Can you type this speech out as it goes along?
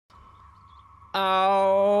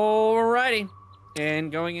Alrighty.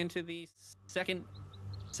 And going into the second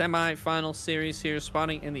semi-final series here,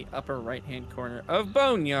 spawning in the upper right-hand corner of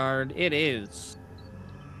Boneyard, it is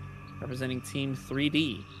representing Team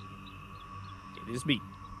 3D. It is B.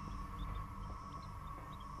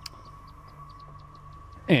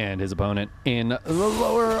 And his opponent in the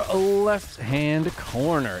lower left-hand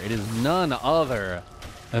corner. It is none other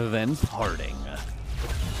than Parting.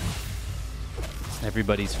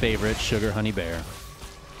 Everybody's favorite sugar honey bear.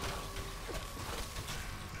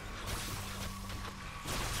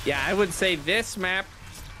 Yeah, I would say this map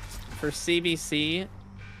for CBC,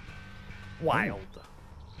 wild.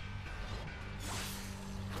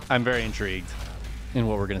 I'm very intrigued in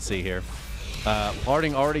what we're going to see here.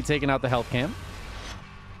 Parting already taken out the health cam.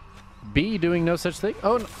 B doing no such thing.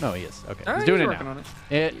 Oh, no, he is. Okay, he's doing it now. On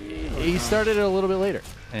it. He started it a little bit later,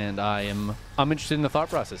 and I'm interested in the thought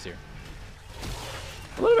process here.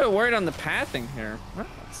 A little bit worried on the pathing here. Well,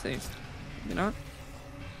 let's see. You know?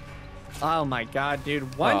 Oh my god,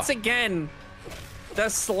 dude. Once again, the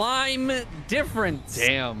slime difference.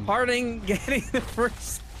 Damn. Parting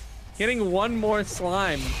getting one more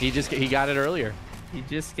slime. He got it earlier. He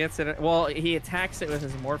just gets it. Well, he attacks it with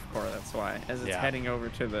his morph core, that's why, as it's heading over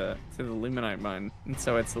to the Luminite mine. And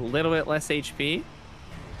so it's a little bit less HP.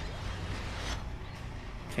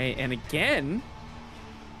 Okay, and again,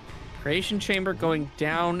 Creation Chamber going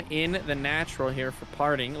down in the natural here for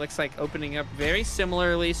Parting. Looks like opening up very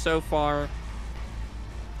similarly so far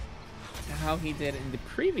to how he did in the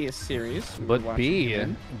previous series. But B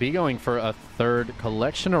going for a third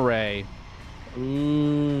collection array.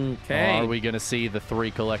 Okay. Are we going to see the 3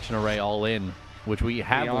 collection array all in, which we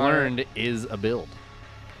have learned is a build?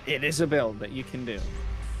 It is a build that you can do.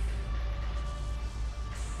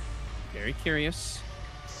 Very curious.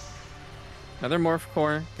 Another morph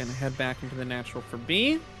core. Gonna head back into the natural for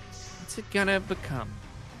B. What's it gonna become?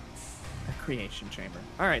 A creation chamber.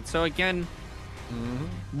 All right, so again,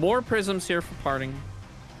 more prisms here for Parting.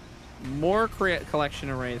 More collection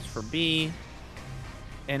arrays for B.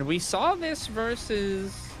 And we saw this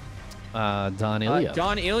versus Don Ilya.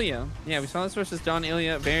 Don Ilya. Yeah, we saw this versus Don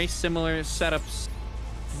Ilya. Very similar setups.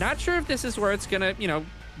 Not sure if this is where it's gonna,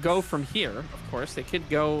 go from here. Of course, they could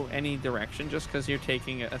go any direction just because you're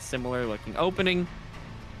taking a similar looking opening.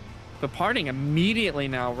 But Parting immediately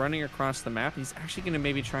now running across the map. He's actually going to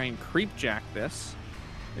maybe try and creep jack this.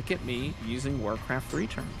 Look at me using Warcraft 3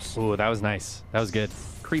 terms. Ooh, that was nice. That was good.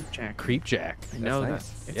 Creep jack. Creep jack. I know nice.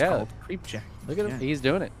 that. It's called creep jack. Look at him. He's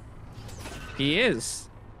doing it. He is.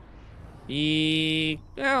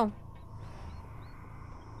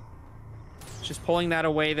 Just pulling that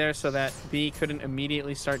away there so that B couldn't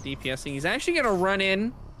immediately start DPSing. He's actually going to run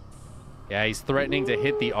in. Yeah, he's threatening to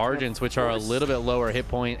hit the Argents, which are a little bit lower hit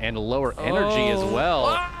point and lower energy as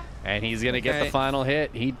well. And he's going to get the final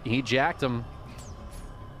hit. He jacked him.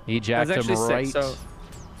 He jacked him right. So,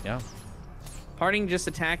 yeah. Parting just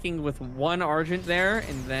attacking with 1 Argent there,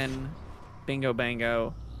 and then bingo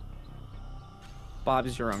bango.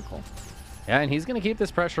 Bob's your uncle. Yeah, and he's going to keep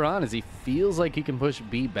this pressure on as he feels like he can push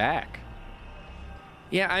B back.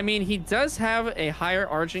 Yeah, I mean, he does have a higher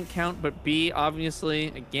Argent count, but B, obviously,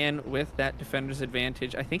 again, with that defender's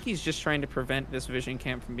advantage, I think he's just trying to prevent this vision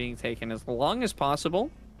camp from being taken as long as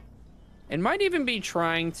possible. And might even be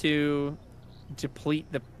trying to deplete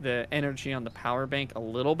the energy on the power bank a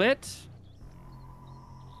little bit.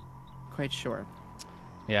 Quite sure.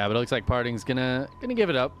 Yeah, but it looks like Parting's gonna give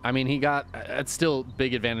it up. I mean, he got... It's still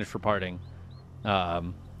big advantage for Parting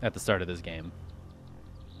at the start of this game.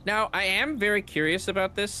 Now, I am very curious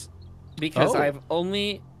about this because I've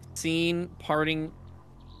only seen Parting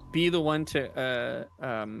be the one to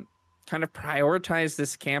kind of prioritize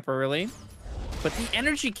this camp early. But the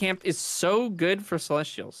energy camp is so good for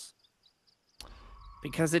Celestials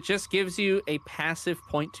because it just gives you a passive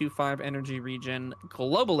 0.25 energy regen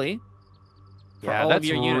globally for all of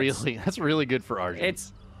your units. That's really good for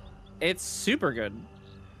Argent. It's super good.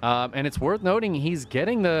 And it's worth noting he's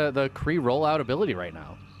getting the Kree rollout ability right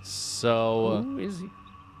now. So is he?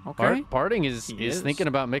 Okay. Parting is thinking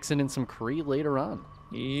about mixing in some Kree later on.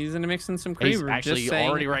 He's gonna mix in some Kree. He's actually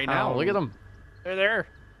already right now. Look at them. They're there.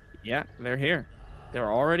 Yeah, they're here.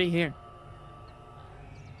 They're already here.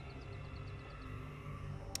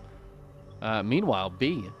 Meanwhile,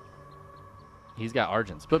 B, he's got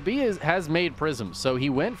Argents, but B has made prisms, so he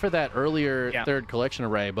went for that earlier third collection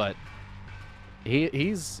array, but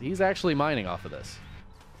he's actually mining off of this.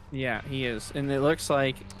 Yeah, he is. And it looks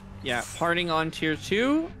like, Parting on tier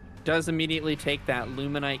 2 does immediately take that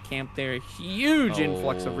Luminite camp there. Huge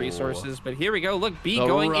influx of resources. But here we go. Look, B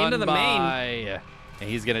going into the main. And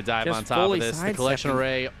he's going to dive Just on top of fully this. The collection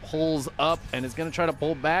array pulls up and is going to try to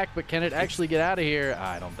pull back, but can it actually get out of here?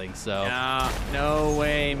 I don't think so. No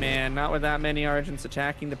way, man. Not with that many Argents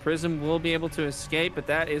attacking. The Prism will be able to escape, but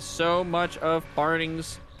that is so much of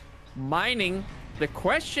Parting's mining. The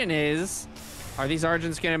question is, are these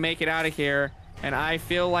Argents going to make it out of here? And I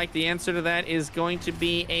feel like the answer to that is going to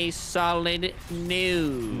be a solid no.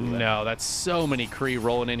 No, that's so many Kree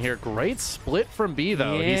rolling in here. Great split from B,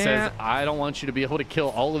 though. Yeah. He says, I don't want you to be able to kill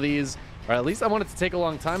all of these, or at least I want it to take a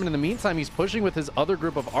long time. And in the meantime, he's pushing with his other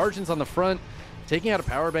group of Argents on the front, taking out a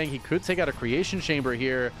power bank. He could take out a creation chamber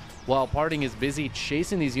here while Parting is busy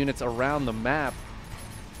chasing these units around the map.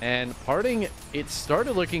 And Parting, it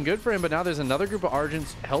started looking good for him, but now there's another group of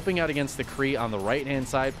Argents helping out against the Kree on the right-hand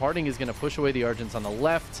side. Parting is going to push away the Argents on the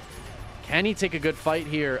left. Can he take a good fight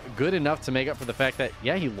here? Good enough to make up for the fact that,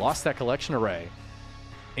 yeah, he lost that collection array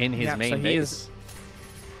in his main base. He is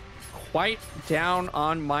quite down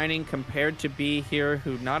on mining compared to B here,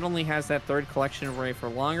 who not only has that third collection array for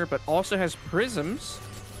longer, but also has prisms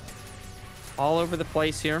all over the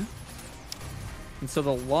place here. And so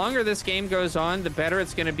the longer this game goes on, the better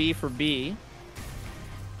it's going to be for B.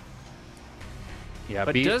 Yeah,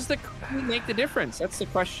 but does the Kree make the difference? That's the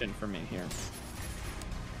question for me here.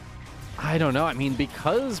 I don't know. I mean,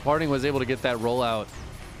 because Parting was able to get that rollout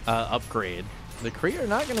upgrade, the Kree are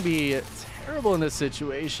not going to be terrible in this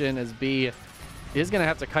situation, as B is going to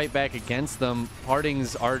have to kite back against them.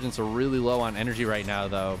 Parting's Argents are really low on energy right now,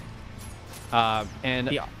 though.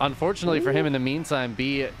 Unfortunately for him, in the meantime,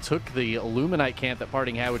 B took the Illuminite camp that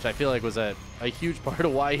Parting had, which I feel like was a huge part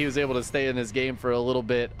of why he was able to stay in this game for a little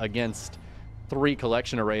bit against 3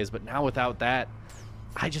 collection arrays. But now without that,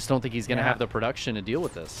 I just don't think he's going to have the production to deal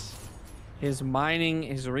with this. His mining,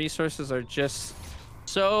 his resources are just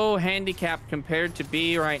so handicapped compared to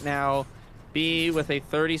B right now. B with a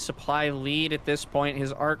 30 supply lead at this point.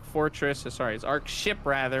 His Arc Fortress, his Arc Ship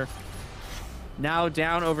rather, now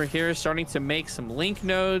down over here, starting to make some link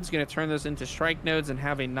nodes, going to turn those into strike nodes and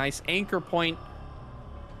have a nice anchor point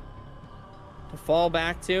to fall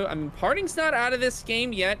back to. I mean, Parting's not out of this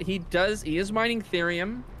game yet. He is mining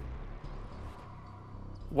Therium.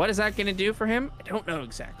 What is that going to do for him? I don't know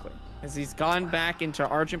exactly, as he's gone back into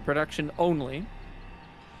Argent production only.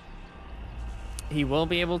 He will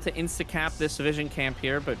be able to insta-cap this Vision Camp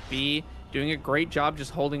here, but B doing a great job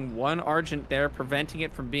just holding one Argent there, preventing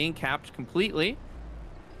it from being capped completely.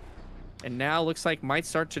 And now looks like might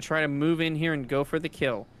start to try to move in here and go for the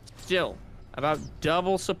kill. Still, about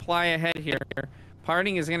double supply ahead here.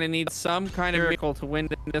 Parting is going to need some kind of miracle to win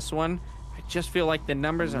this one. I just feel like the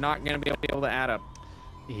numbers are not going to be able to add up.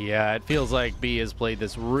 Yeah, it feels like B has played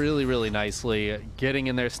this really, really nicely. Getting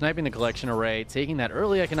in there, sniping the collection array, taking that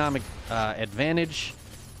early economic advantage.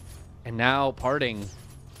 And now Parting,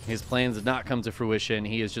 his plans did not come to fruition.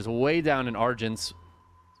 He is just way down in Argents.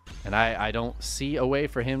 And I don't see a way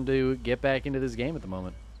for him to get back into this game at the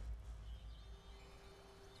moment.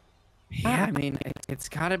 Yeah, I mean, it's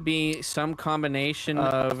got to be some combination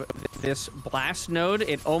of this blast node.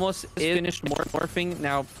 It almost is finished morphing.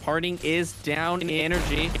 Now, Parting is down in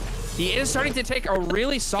energy. He is starting to take a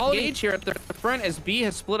really solid gauge here at the front, as B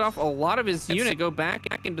has split off a lot of his unit. Go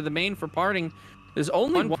back into the main for Parting. There's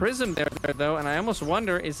only one prism there, though, and I almost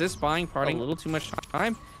wonder, is this buying Parting a little too much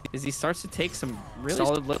time as he starts to take some really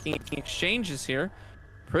solid-looking exchanges here?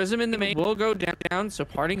 Prism in the main will go down, so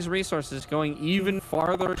Parting's resources going even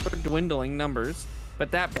farther toward dwindling numbers. But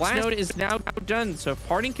that blast node is now done, so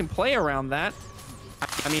Parting can play around that.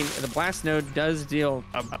 I mean, the blast node does deal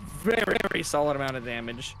a very, very solid amount of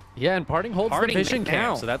damage. Yeah, and Parting holds the Vision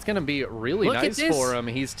Camp, so that's going to be really nice for him.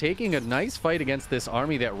 He's taking a nice fight against this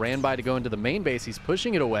army that ran by to go into the main base. He's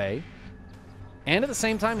pushing it away. And at the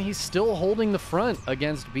same time, he's still holding the front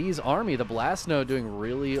against B's army. The blast node doing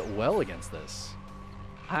really well against this.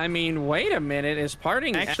 I mean, wait a minute. Is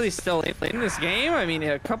Parting actually still in this game? I mean,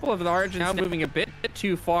 a couple of the Argents now moving a bit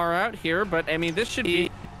too far out here, but I mean, this should be...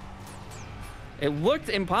 It looked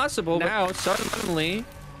impossible. Now, suddenly,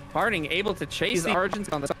 Parting able to chase the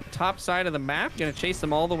Argents on the top side of the map. Going to chase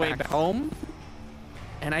them all the way back home.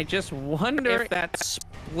 And I just wonder if that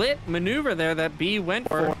split maneuver there that B went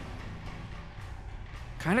for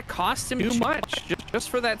kind of cost him too much just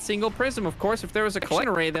for that single prism. Of course, if there was a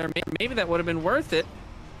collection array there, maybe that would have been worth it.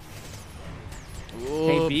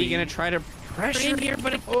 Okay, B gonna try to pressure here,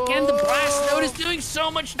 but again, the blast node is doing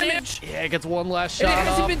so much damage. Yeah, it gets one last shot. It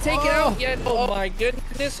hasn't been taken out yet. Oh my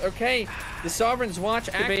goodness. Okay, the Sovereign's Watch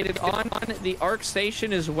activated on the Arc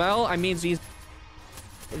Station as well. I mean, these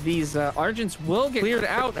Argents will get cleared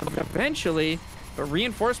out eventually. But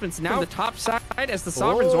reinforcements now on the top side as the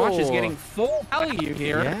Sovereign's Watch is getting full value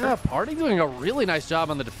here. Yeah, Party doing a really nice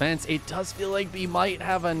job on the defense. It does feel like B might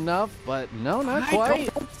have enough, but no, not quite. I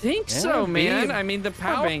don't think so, man. I mean, the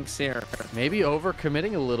power banks here. Maybe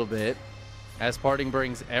overcommitting a little bit as Parting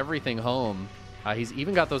brings everything home. He's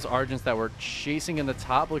even got those Argents that were chasing in the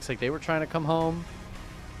top. Looks like they were trying to come home.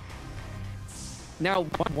 Now,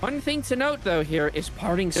 one thing to note, though, here is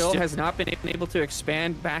Parting still has not been able to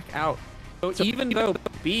expand back out. So even though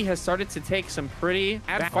B has started to take some pretty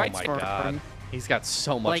bad fights for him, he's got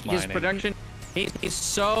so much mining. His production, he's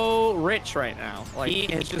so rich right now. Like, he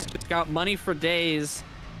has just got money for days.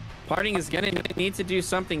 Parting is going to need to do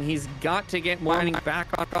something. He's got to get mining back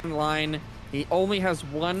online. He only has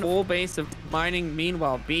one full base of mining.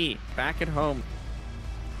 Meanwhile, B, back at home,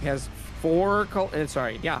 he has four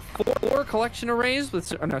collection arrays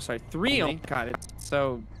with, oh no, sorry, three. Oh, God, it's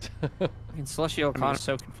so, Celestial Economy is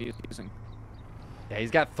so confusing. Yeah,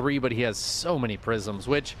 he's got 3, but he has so many prisms,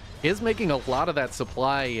 which is making a lot of that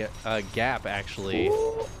supply gap, actually,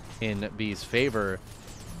 in B's favor.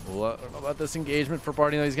 What about this engagement for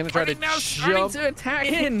Party? He's going to try to jump to attack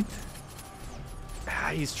in.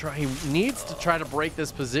 He needs to try to break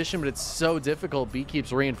this position, but it's so difficult. B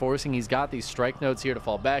keeps reinforcing. He's got these strike nodes here to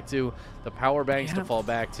fall back to, the power banks to fall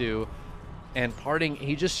back to, and Parting,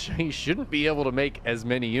 he shouldn't be able to make as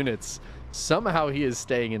many units. Somehow he is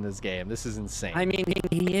staying in this game. This is insane. I mean,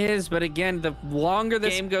 he is, but again, the longer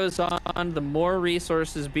this game goes on, the more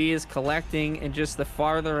resources B is collecting, and just the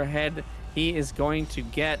farther ahead he is going to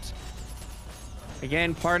get.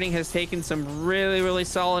 Again, Parting has taken some really, really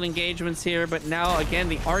solid engagements here, but now, again,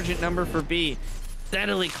 the Argent number for B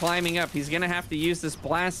steadily climbing up. He's going to have to use this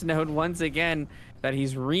blast node once again that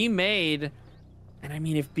he's remade. And I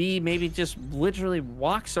mean, if B maybe just literally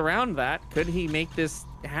walks around that, could he make this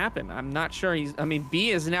happen? I'm not sure. I mean,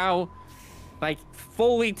 B is now like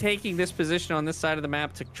fully taking this position on this side of the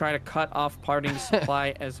map to try to cut off Parting's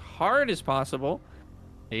supply as hard as possible.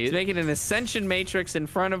 He's making an ascension matrix in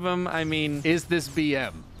front of him. I mean, is this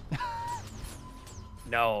BM?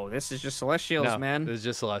 No, this is just Celestials, man. This is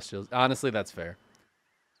just Celestials. Honestly, that's fair.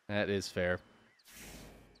 That is fair.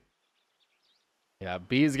 Yeah,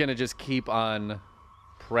 B is gonna just keep on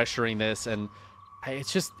pressuring this, and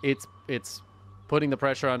it's putting the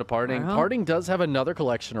pressure onto Parting. Parting does have another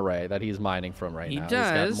collection array that he's mining from right now. He's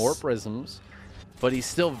got more prisms, but he's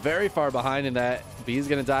still very far behind in that. B's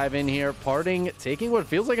gonna dive in here. Parting taking what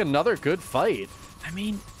feels like another good fight. I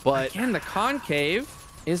mean, but again, the concave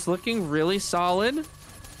is looking really solid.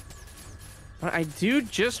 But I do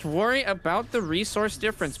just worry about the resource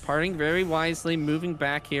difference. Parting very wisely moving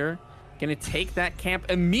back here. Gonna take that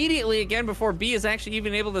camp immediately again before B is actually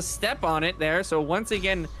even able to step on it there. So once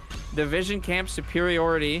again, division camp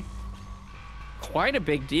superiority. Quite a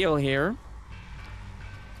big deal here.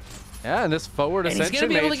 Yeah, and this forward ascension matrix. He's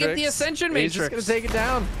gonna be able to get the ascension matrix. He's just gonna take it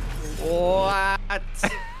down. What?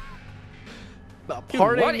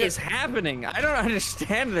 Dude, what is happening? I don't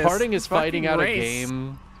understand this. Parting is fighting out a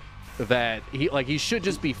game that he should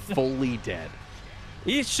just be fully dead.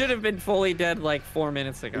 He should have been fully dead like 4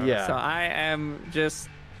 minutes ago. Yeah. So I am just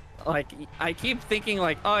like, I keep thinking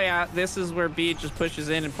like, oh yeah, this is where B just pushes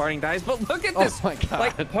in and Parting dies. But look at this. Oh my God.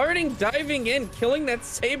 Like Parting diving in, killing that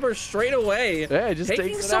saber straight away. Yeah, just taking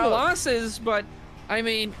takes it some out. losses, but I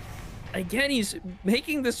mean, again, he's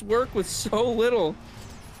making this work with so little.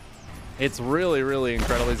 It's really, really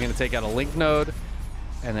incredible. He's going to take out a link node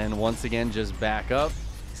and then once again just back up.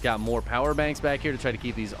 He's got more power banks back here to try to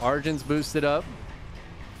keep these Argents boosted up.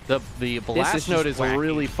 The blast node is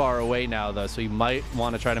really far away now, though, so you might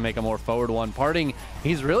want to try to make a more forward one. Parting,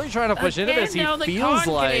 he's really trying to push into this. He feels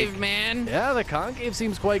like, man. Yeah, the concave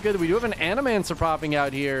seems quite good. We do have an Animancer popping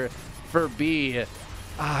out here for B.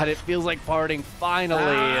 And it feels like Parting finally.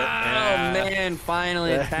 Oh man,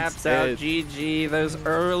 finally it taps out. GG. Those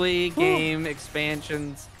early game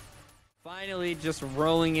expansions. Finally just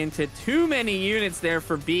rolling into too many units there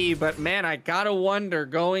for B, but man, I gotta wonder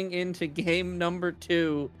going into game number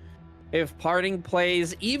 2 if Parting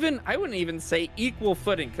plays even, I wouldn't even say equal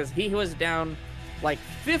footing, because he was down like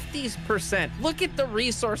 50%. Look at the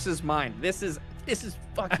resources mined. This is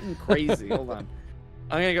fucking crazy. Hold on.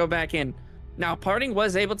 I'm gonna go back in. Now, Parting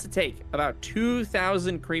was able to take about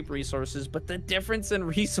 2,000 creep resources, but the difference in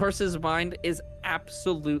resources mined is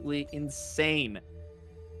absolutely insane.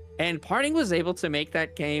 And Parting was able to make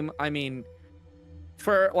that game. I mean,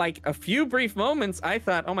 for like a few brief moments, I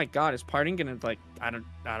thought, oh my God, is Parting gonna like, I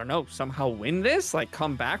don't know, somehow win this? Like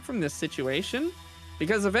come back from this situation?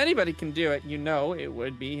 Because if anybody can do it, you know, it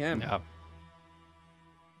would be him.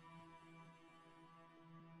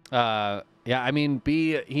 Yeah. Yeah, I mean,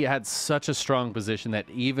 B, he had such a strong position that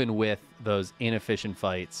even with those inefficient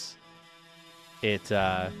fights, it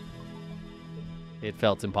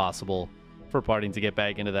felt impossible for Parting to get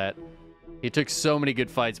back into that. He took so many good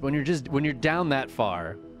fights. When you're down that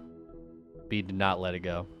far, B did not let it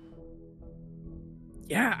go.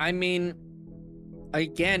 Yeah, I mean,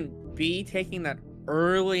 again, B taking that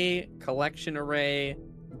early collection array,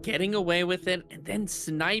 getting away with it, and then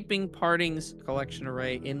sniping Parting's collection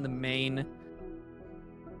array in the main.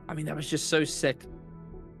 I mean, that was just so sick.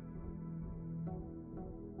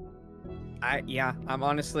 I'm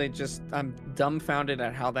honestly I'm dumbfounded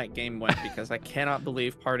at how that game went because I cannot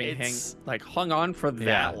believe Parting hung on for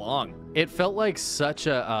that long. It felt like such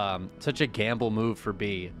a gamble move for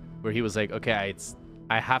B, where he was like, okay,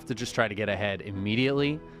 I have to just try to get ahead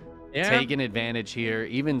immediately. Yeah. Take an advantage here.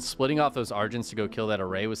 Even splitting off those Argents to go kill that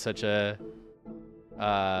array was such a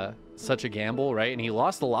gamble, right? And he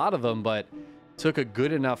lost a lot of them, but took a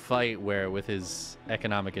good enough fight where with his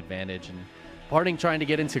economic advantage and Parting trying to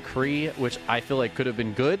get into Kree, which I feel like could have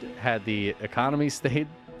been good had the economy stayed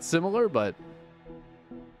similar, but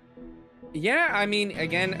yeah, I mean,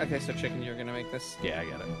 again, okay, so Chicken, you're gonna make this? Yeah, I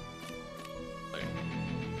got it. Okay.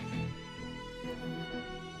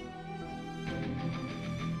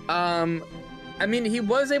 I mean, he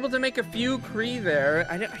was able to make a few Kree there.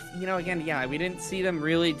 Again, yeah, we didn't see them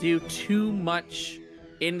really do too much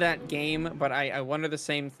in that game, but I wonder the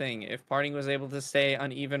same thing. If Parting was able to stay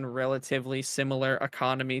on even relatively similar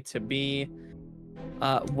economy to B,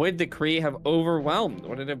 would the Kree have overwhelmed?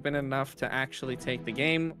 Would it have been enough to actually take the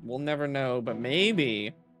game? We'll never know, but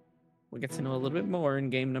maybe we'll get to know a little bit more in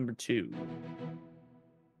game number 2.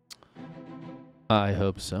 I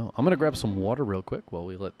hope so. I'm going to grab some water real quick while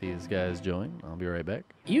we let these guys join. I'll be right back.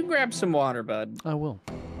 You grab some water, bud. I will.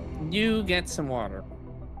 You get some water.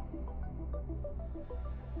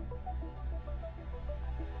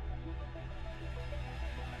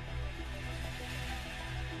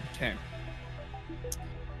 Okay.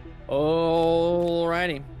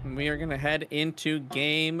 Alrighty. We are going to head into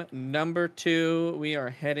game number 2. We are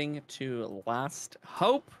heading to Last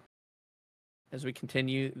Hope as we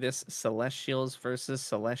continue this Celestials versus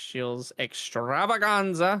Celestials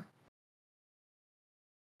extravaganza.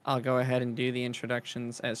 I'll go ahead and do the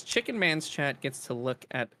introductions as Chickenman's chat gets to look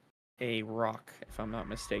at a rock, if I'm not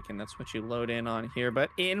mistaken. That's what you load in on here. But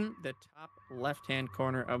in the top left-hand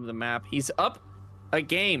corner of the map, he's up a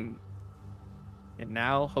game. And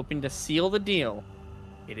now, hoping to seal the deal,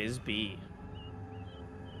 it is B.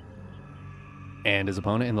 And his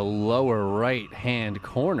opponent in the lower right-hand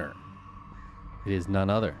corner, it is none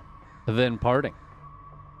other than Parting.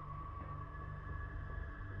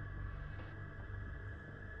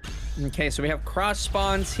 Okay, so we have cross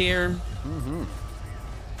spawns here. Mm-hmm.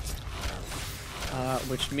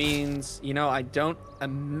 Which means, I don't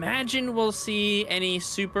imagine we'll see any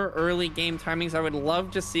super early game timings. I would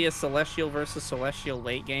love to see a Celestial versus Celestial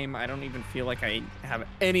late game. I don't even feel like I have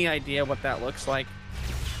any idea what that looks like.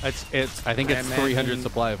 I think it's 300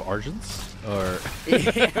 supply of Argents, or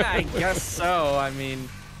yeah, I guess so. I mean,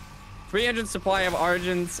 300 supply of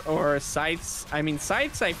Argents or Scythes. I mean,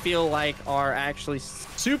 Scythes I feel like are actually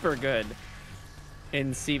super good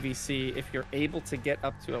in CVC if you're able to get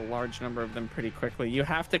up to a large number of them pretty quickly. You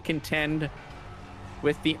have to contend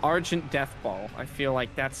with the Argent Death Ball. I feel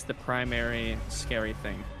like that's the primary scary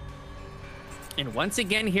thing. And once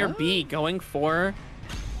again here, B going for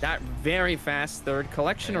that very fast third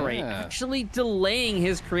collection array, actually delaying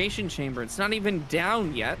his creation chamber. It's not even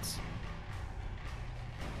down yet.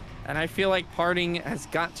 And I feel like Parting has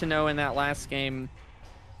got to know in that last game,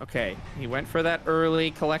 okay, he went for that early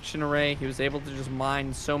collection array. He was able to just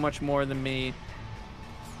mine so much more than me.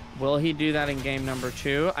 Will he do that in game number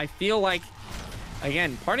 2? I feel like,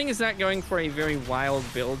 again, Parting is not going for a very wild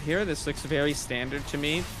build here. This looks very standard to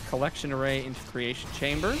me. Collection array into creation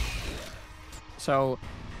chamber. So,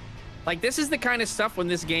 like, this is the kind of stuff when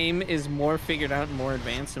this game is more figured out and more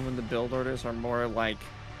advanced and when the build orders are more, like,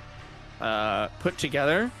 put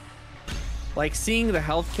together. Like, seeing the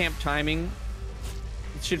health camp timing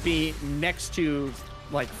should be next to,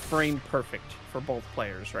 like, frame perfect for both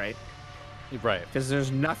players, right? Right. Because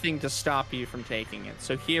there's nothing to stop you from taking it.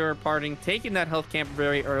 So here, Parting taking that health camp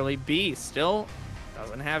very early. B still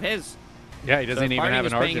doesn't have his. Yeah, he doesn't even have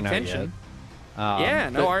an Argent out yet. Yeah,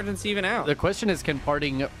 no Argents even out. The question is, can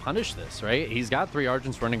Parting punish this, right? He's got 3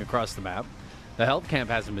 Argents running across the map. The health camp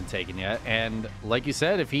hasn't been taken yet. And like you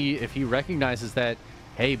said, if he recognizes that,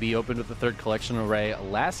 hey, B opened with the 3rd collection array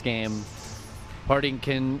last game, Parting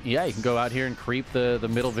can, he can go out here and creep the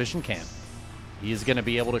middle vision camp. He's going to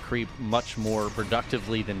be able to creep much more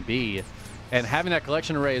productively than B And having that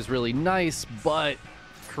collection array is really nice, but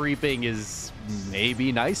creeping is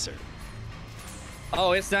maybe nicer.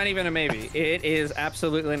 Oh, it's not even a maybe. It is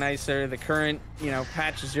absolutely nicer. The current,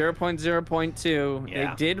 patch 0.0.2, they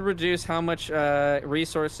did reduce how much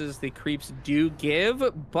resources the creeps do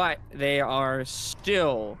give, but they are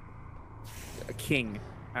still a king,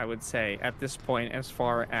 I would say, at this point as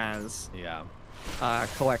far as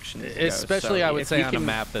collections go. Especially, so I would say, on a can...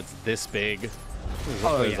 map that's this big.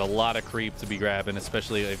 There's a lot of creep to be grabbing,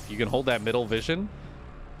 especially if you can hold that middle vision.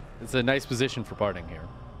 It's a nice position for parting here.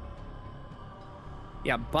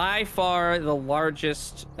 Yeah, by far the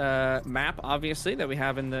largest map, obviously, that we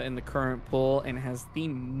have in the current pool, and has the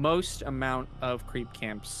most amount of creep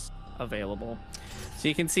camps available. So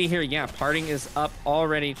you can see here, parting is up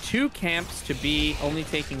already 2 camps to be only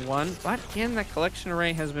taking 1. But again, that collection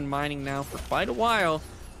array has been mining now for quite a while.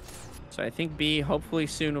 So I think B hopefully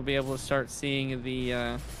soon will be able to start seeing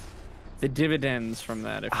the dividends from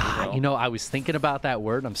that, if you will. I was thinking about that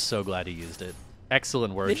word. I'm so glad he used it.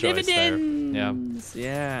 Excellent word choice there.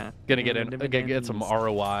 Yeah. Gonna get some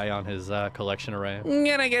ROI on his collection array.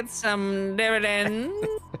 Gonna get some dividends.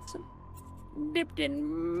 Dipped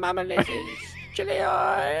in marmalade, chili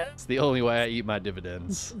oil. It's the only way I eat my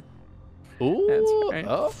dividends. Ooh. That's right.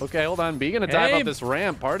 Oh, okay, hold on. B gonna dive up this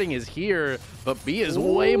ramp. Parting is here, but B is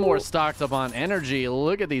way more stocked up on energy.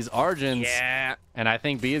 Look at these Argents. Yeah. And I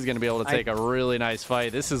think B is going to be able to take a really nice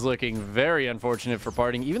fight. This is looking very unfortunate for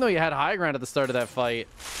Parting, even though you had high ground at the start of that fight.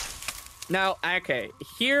 Now, okay,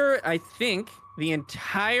 here I think the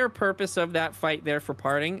entire purpose of that fight there for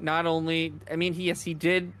Parting, not only, he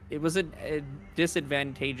did, it was a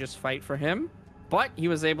disadvantageous fight for him, but he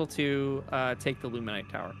was able to take the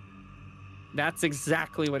Luminite Tower. That's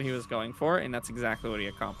exactly what he was going for, and that's exactly what he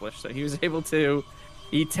accomplished. So he was able to,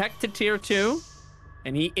 he teched to tier 2,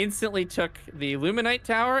 and he instantly took the Luminite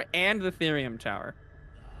Tower and the Therium Tower.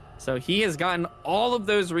 So he has gotten all of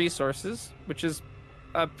those resources, which is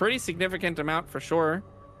a pretty significant amount for sure.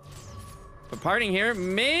 But Parting here,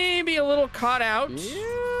 maybe a little caught out.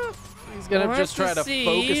 Yeah. He's going to just try to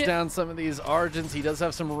focus down some of these Argents. He does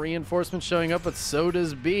have some reinforcements showing up, but so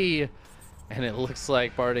does B. And it looks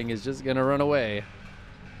like Parting is just going to run away.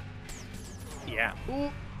 Yeah.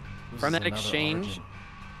 From that exchange. Argent.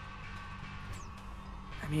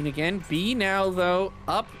 Again, B now, though,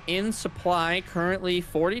 up in supply, currently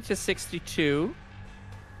 40 to 62.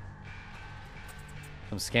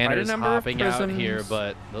 Some scanners hopping out here,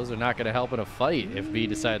 but those are not going to help in a fight if B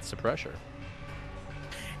decides to pressure.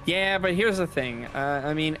 Yeah, but here's the thing.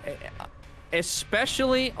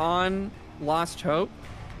 Especially on Lost Hope,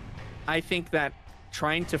 I think that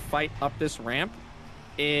trying to fight up this ramp,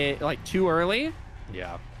 too early,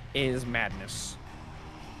 is madness.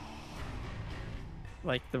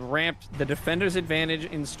 Like, the ramp, the defender's advantage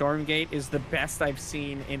in Stormgate is the best I've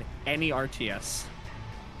seen in any RTS.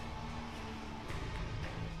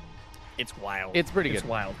 It's wild. It's pretty good. It's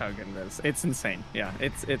wild how good it is. It's insane. Yeah,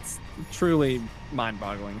 it's truly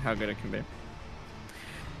mind-boggling how good it can be.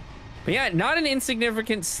 But yeah, not an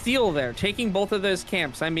insignificant steal there, taking both of those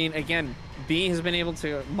camps. Again, B has been able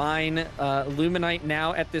to mine Luminite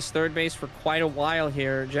now at this third base for quite a while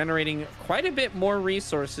here, generating quite a bit more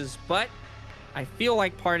resources, but I feel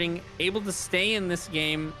like Parting able to stay in this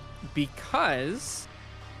game because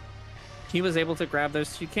he was able to grab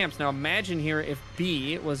those 2 camps. Now imagine here if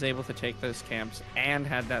B was able to take those camps and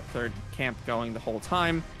had that third camp going the whole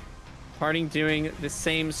time. Parting doing the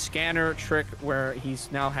same scanner trick where he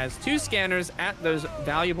now has 2 scanners at those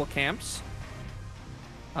valuable camps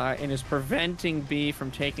and is preventing B from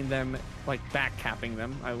taking them, back capping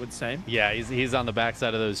them, I would say. Yeah, he's on the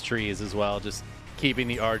backside of those trees as well, just keeping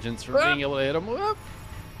the Argents from being able to hit him.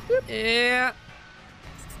 Yeah.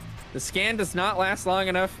 The scan does not last long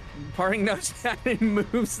enough. Parting knows that and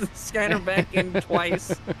moves the scanner back in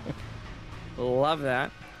twice. Love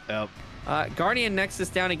that. Yep. Guardian Nexus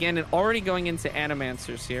down again and already going into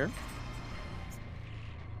Animancers here.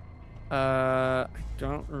 I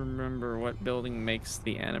don't remember what building makes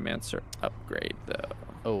the Animancer upgrade,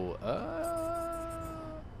 though.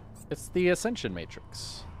 It's the Ascension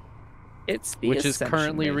Matrix. It's the which Ascension is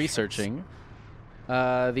currently Matrix. researching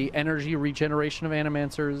the energy regeneration of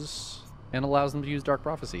Animancers and allows them to use Dark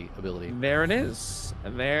Prophecy ability. There it is.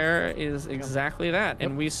 There is exactly that.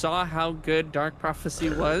 And we saw how good Dark Prophecy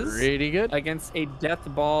was. Pretty good. Against a death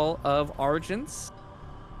ball of Argents.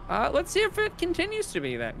 Let's see if it continues to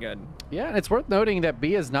be that good. Yeah, and it's worth noting that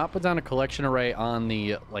B has not put down a collection array on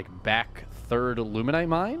the back third Luminite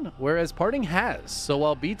mine, whereas Parting has. So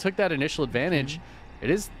while B took that initial advantage, it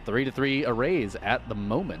is 3-3 arrays at the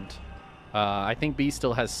moment. I think B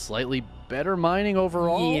still has slightly better mining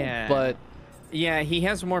overall, but Yeah, he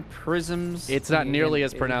has more prisms. It's not nearly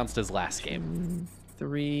as pronounced as last game.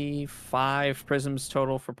 3, 5 prisms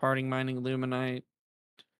total for parting mining Luminite.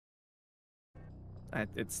 Yeah,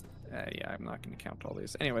 I'm not going to count all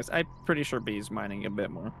these. Anyways, I'm pretty sure B is mining a bit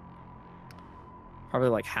more. Probably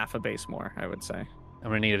like half a base more, I would say. I'm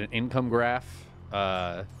going to need an income graph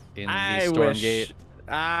in the Stormgate.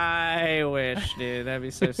 I wish, dude. That'd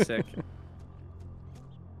be so sick.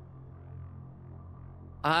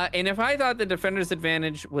 And if I thought the defender's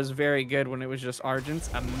advantage was very good when it was just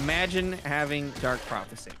Argents, imagine having Dark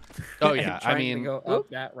Prophecy. Oh yeah, I mean, to go up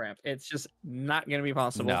that ramp. It's just not going to be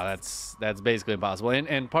possible. No, that's basically impossible.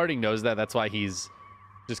 And Parting knows that. That's why he's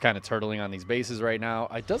just kind of turtling on these bases right now.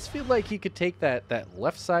 It does feel like he could take that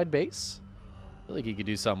left side base. I feel like he could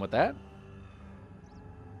do something with that.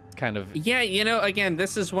 Kind of. Yeah, you know, again,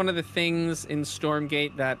 this is one of the things in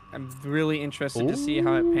Stormgate that I'm really interested to see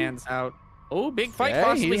how it pans out. Oh, big fight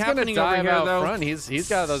possibly happening over here, though. Front. He's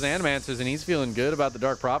got those Animancers, and he's feeling good about the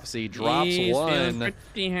Dark Prophecy. Drops he's one. Feeling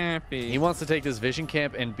pretty happy. He wants to take this Vision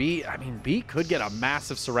Camp, and B, I mean, B could get a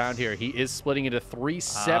massive surround here. He is splitting into 3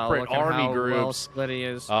 separate army groups. Well split he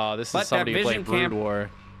is. Oh, this is somebody who played Brood War.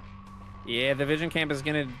 Yeah, the Vision Camp is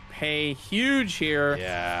going to pay huge here.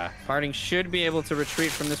 Yeah. Parting should be able to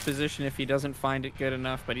retreat from this position if he doesn't find it good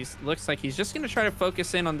enough, but he looks like he's just going to try to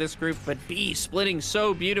focus in on this group, but B splitting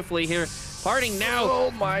so beautifully here. Parting now.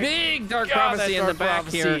 Oh my big Dark God, Prophecy in the back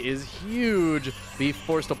here. Is huge. B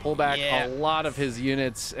forced to pull back a lot of his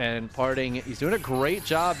units, and Parting, he's doing a great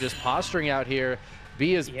job just posturing out here.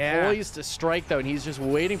 B is poised to strike, though, and he's just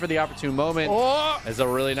waiting for the opportune moment. Oh! As a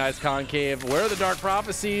really nice concave. Where are the Dark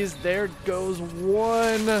Prophecies? There goes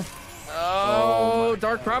one. Oh,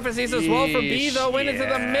 Dark Prophecies as well for B, though. Went into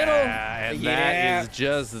the middle. And that is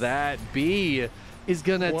just that. B is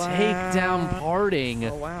going to take down Parting.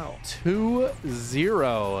 Oh, wow.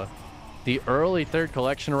 2-0. The early third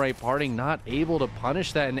collection rate, Parting not able to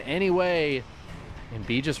punish that in any way. And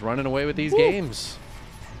B just running away with these games.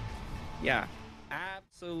 Yeah.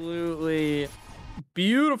 Absolutely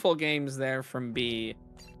beautiful games there from B.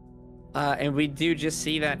 And we do just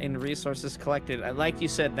see that in resources collected. Like you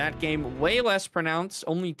said, that game way less pronounced.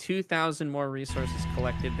 Only 2,000 more resources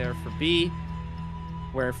collected there for B,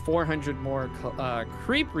 where 400 more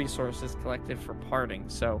creep resources collected for Parting.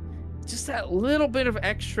 So just that little bit of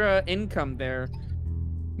extra income there,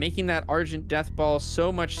 making that Argent Death Ball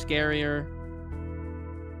so much scarier.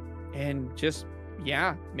 And just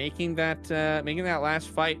making that last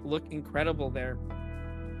fight look incredible there.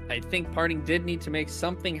 I think Parting did need to make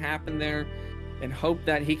something happen there and hope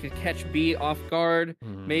that he could catch B off guard,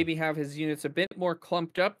 maybe have his units a bit more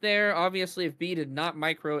clumped up there. Obviously, if B did not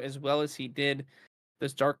micro as well as he did,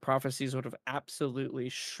 those Dark Prophecies would have absolutely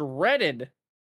shredded